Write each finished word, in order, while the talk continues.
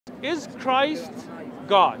Is Christ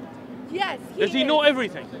God? Yes, Does he know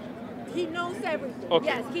everything? He knows everything. Okay.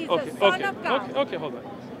 Yes, he's okay. the Son okay. of God. Okay, hold on.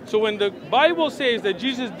 So when the Bible says that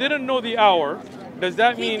Jesus didn't know the hour, does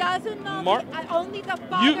that He mean doesn't know only the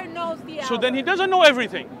Father knows the hour. So then he doesn't know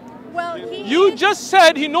everything. Well, you just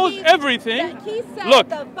said he knows everything. He said Look.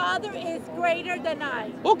 The Father is greater than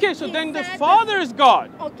I. Okay, so then the Father is God.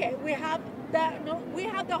 Okay, we have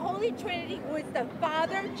the Holy Trinity, who is the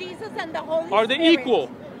Father, Jesus, and the Holy Spirit. Are they equal?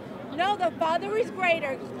 No, the Father is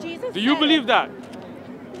greater. Jesus. Do you believe that?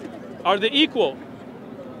 Are they equal?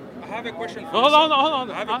 I have a question for Hold on.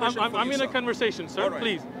 I'm in a conversation, sir. Right.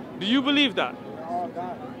 Please. Do you believe that? All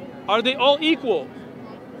God. Are they all equal?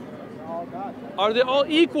 All God. Are they all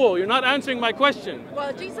equal? You're not answering my question.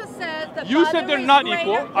 Well, Jesus says the You Father said they're is not greater.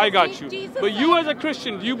 equal. I got you. Jesus But you as a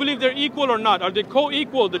Christian, do you believe they're equal or not? Are they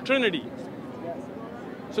co-equal, the Trinity?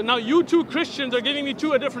 So now you two Christians are giving me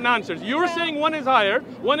two different answers. You're saying one is higher,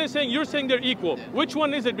 one is saying you're saying they're equal. Which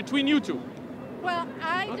one is it between you two? Well,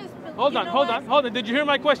 I just... Hold on. Did you hear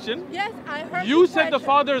my question? Yes, I heard you said the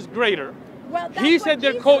Father is greater. Well, that's he what said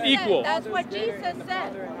they're Jesus co-equal. said. That's what Jesus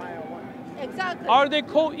said. Exactly. Are they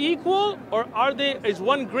co-equal or is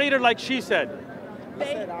one greater like she said? He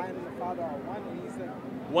said, I and the Father are one, and he said...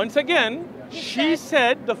 Once again, she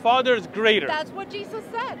said the Father is greater. That's what Jesus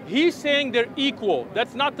said. He's saying they're equal.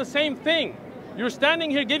 That's not the same thing. You're standing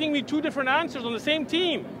here giving me two different answers on the same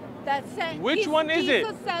team. That's saying Which one is it?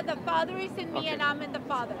 Jesus said the Father is in me and I'm in the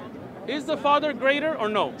Father. Is the Father greater or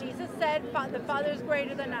no? Jesus said the Father is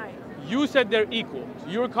greater than I. You said they're equal.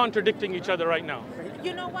 You're contradicting each other right now.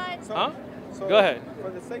 You know what? Huh? Go ahead. For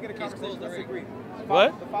the sake of the conversation, let's agree.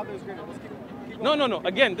 What? The Father is greater. Let's keep No.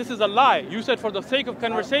 Again, this is a lie. You said for the sake of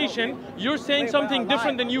conversation, you're saying something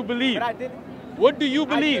different than you believe. But I didn't. What do you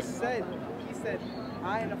believe? He said,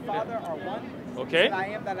 I and the Father are one. Okay. He said, I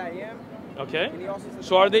am that I am. Okay. And he also said,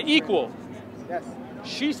 So are they equal? Yes.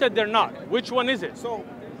 She said they're not. Which one is it? So,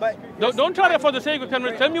 but... Don't try that for the sake of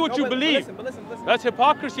conversation. Tell me what you believe. But listen. That's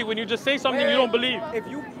hypocrisy when you just say something you don't believe. If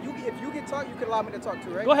you can talk, you can allow me to talk too,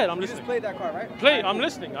 right? Go ahead, I'm listening. You just played that card, right? Play, I'm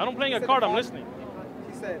listening. I'm playing a card, I'm listening.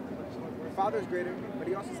 He said, the Father is greater, but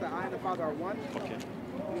he also said, I and the Father are one. Okay.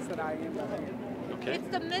 And he said, I am that I am. Okay. It's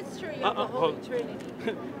the mystery of the Holy Trinity.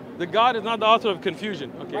 The God is not the author of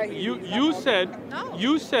confusion. Okay. Right, you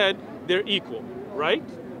said they're equal, right?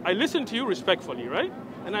 I listened to you respectfully, right?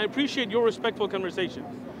 And I appreciate your respectful conversation.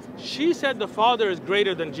 She said the Father is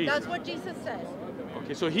greater than Jesus. That's what Jesus said.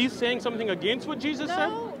 Okay, so he's saying something against what Jesus said?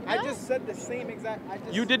 No. I just said the same exact...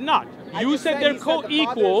 You did not. You said they're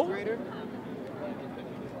co-equal.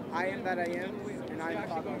 I am that I am, and I am the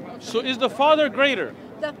Father. So is the Father greater?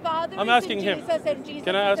 The Father I'm is asking in him. Jesus and Jesus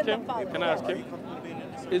Can I ask is in him? the Father. Can I ask him?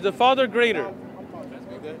 Is the Father greater?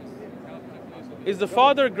 Is the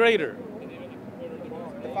Father greater?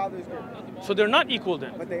 The Father is greater. So they're not equal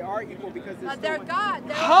then. But they are equal because They're God.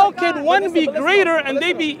 They're How all can God. one be greater and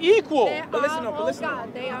they be equal? They But listen, are but all listen.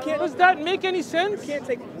 God. They are can't- all Does that make any sense? You can't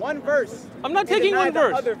take one verse. I'm not and taking deny one the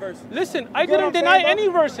verse. other verse. Listen, I You know didn't what I'm deny saying, any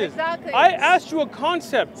bro? verses. Exactly. I asked you a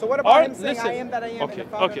concept. So what about him saying, I am that I am, and Okay, the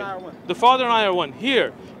Father okay. and I are one? The Father and I are one.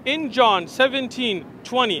 Here, in John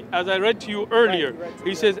 17:20, as I read to you earlier,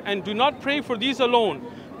 he says, and do not pray for these alone,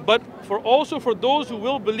 but also for those who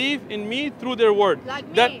will believe in me through their word. Like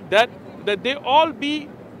me. That they all be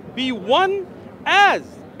one, as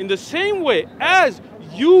in the same way as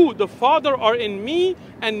you, the Father, are in me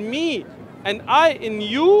and I in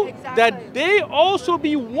you, Exactly. that they also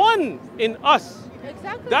be one in us.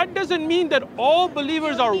 Exactly. That doesn't mean that all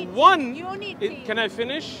believers are one. Unity. Can I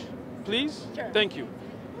finish, please? Sure. Thank you.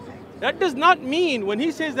 That does not mean when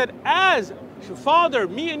he says that as Father,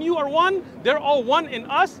 me and you are one, they're all one in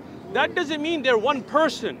us. That doesn't mean they're one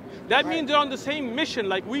person. That means they're on the same mission.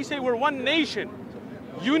 Like we say we're one nation.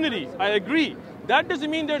 Unity, I agree. That doesn't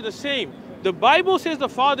mean they're the same. The Bible says the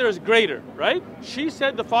Father is greater, right? She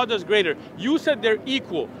said the Father is greater. You said they're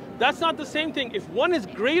equal. That's not the same thing. If one is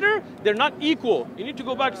greater, they're not equal. You need to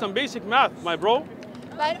go back to some basic math, my bro.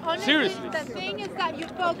 But honestly, Seriously. the thing is that you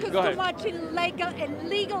focus too much in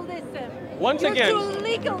legalism. Once You're again, too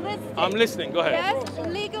legalistic. I'm listening. Go ahead. Yes,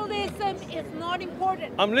 legalism is not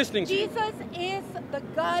important. I'm listening to you. Jesus is the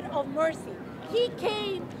God of mercy. He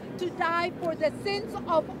came to die for the sins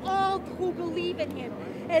of all who believe in him.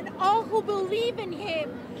 And all who believe in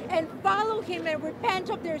him and follow him and repent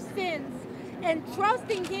of their sins and trust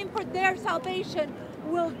in him for their salvation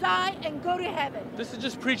will die and go to heaven. This is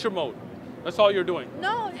just preacher mode. That's all you're doing.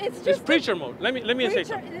 No, it's just It's preacher mode. Let me say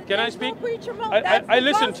something. Can I speak? No preacher mode. I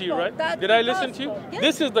listened to you, right? Did I listen to you? Yes.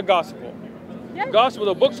 This is the gospel. Yes. Gospel,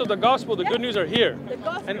 the books of the gospel, the Yes. good news are here. The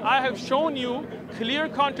gospel. And I have shown you clear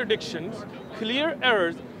contradictions, clear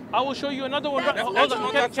errors. I will show you another one. That's Hold not on.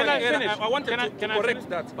 what Can I And finish? I wanted to Can I correct finish?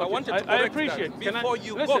 that. I Okay. wanted to I correct appreciate. that. Can I, Before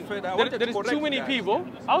you listen, go further, I wanted there to is correct too many that. people.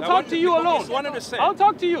 I'll I talk wanted to you because alone. it's one and the same. I'll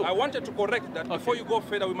talk to you. I wanted to correct that. Before you go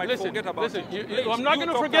further, we might Listen, forget about listen, it. I'm not You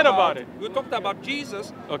gonna talked forget about it. You talked about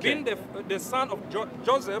Jesus Okay. being the son of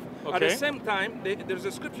Joseph. At Okay. the same time, there's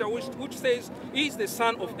a scripture which says he's the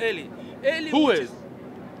son of Eli. Eli Who which is?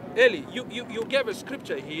 Eli, you gave a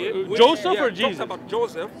scripture here. Which, Joseph or talks Jesus? about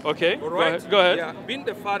Joseph. Okay, All go right? ahead, go ahead. Yeah, being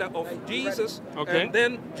the father of Jesus. Okay. And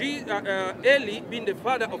then Eli being the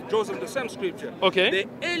father of Joseph, the same scripture. Okay.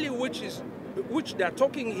 The Eli which they are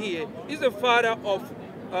talking here is the father of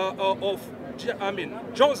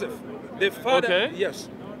Joseph, the father. Okay. Yes.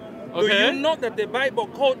 Okay. Do you know that the Bible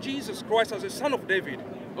called Jesus Christ as a son of David?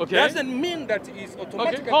 Okay. Doesn't mean that he's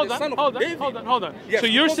automatically Okay, hold the on, son of hold on, David. hold on. Yes, So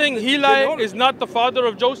you're because saying of the Heli genealogy. is not the father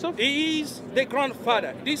of Joseph? He is the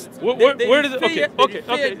grandfather. Where does it? Okay.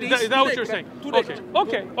 Is that what you're saying?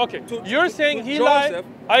 Okay. You're saying Heli. Joseph,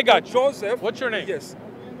 I got you. Joseph. What's your name? Yes.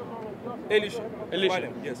 Elisha.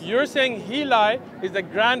 Elisha. Yes. You're saying Heli is the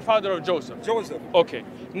grandfather of Joseph. Joseph. Okay.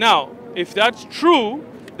 Now, if that's true,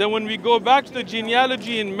 then when we go back to the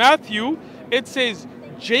genealogy in Matthew, it says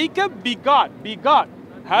Jacob begot,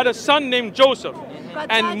 had a son named Joseph. But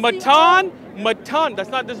And that's Matan, this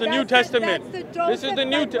is the New Testament. That's the Joseph, This is the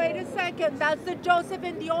New Wait a second. That's the Joseph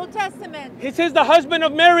in the Old Testament. It says the husband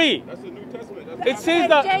of Mary. That's the New Testament. It says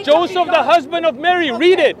And the Jacob Joseph, the begot- husband of Mary.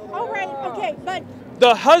 Read it. All right. Okay. But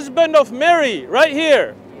The husband of Mary, right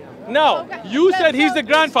here. Now, Okay, you but said he's so- the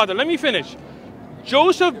grandfather. Let me finish.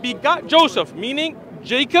 Joseph begot Joseph, meaning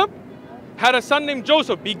Jacob had a son named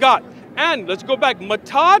Joseph, begot. And let's go back.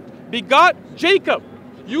 Matat begot Jacob.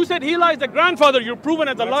 You said Heli is the grandfather. You're proven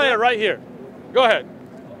as a liar right here. Go ahead.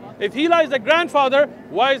 If Heli is the grandfather,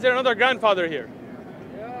 why is there another grandfather here?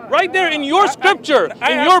 Right there in your scripture,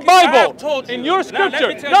 in your Bible, in your scripture.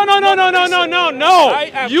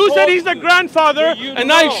 No. You said he's the grandfather,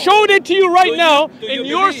 and I showed it to you right now in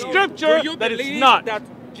your scripture that it's not. That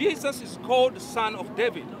Jesus is called the son of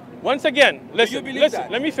David. Once again, listen, believe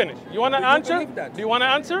that? let me finish. You want to Do you answer? believe that? Do you want to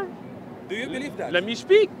answer? Do you believe that? Let me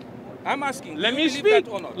speak. I'm asking. Let do me you believe speak.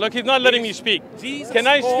 that or not? Look, he's not letting me speak. Jesus Can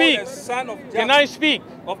I called speak? the son of Can I speak?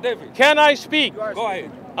 Of David. Can I speak? Go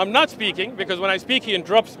ahead. I'm not speaking because when I speak, he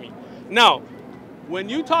interrupts me. Now, when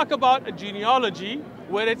you talk about a genealogy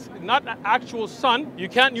where it's not an actual son, you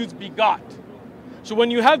can't use begot. So when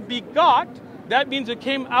you have begot, that means it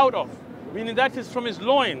came out of, meaning that is from his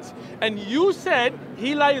loins. And you said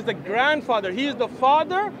Heli is the grandfather. He is the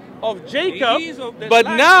father of Jacob. He is of the But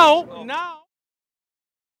lineage now.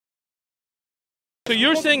 So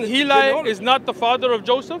you're saying Heli genealogy. is not the father of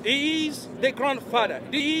Joseph? He is the grandfather.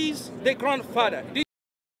 He is the grandfather.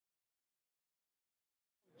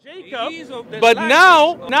 Jacob, He is of the but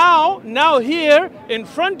lineage now here in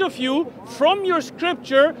front of you, from your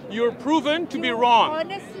scripture, you're proven to be wrong.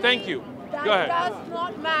 Honestly, Thank you. That Go ahead. does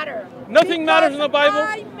not matter. Nothing matters in the Because Bible?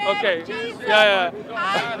 I met Okay. Jesus. Yeah.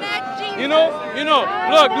 I met Jesus. You know,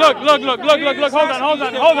 look,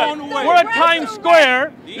 hold on. We're at Times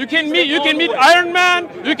Square. You can meet Iron Man,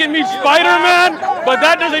 you can meet Spider-Man, but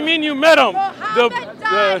that doesn't mean you met him. Muhammad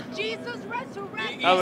died. Jesus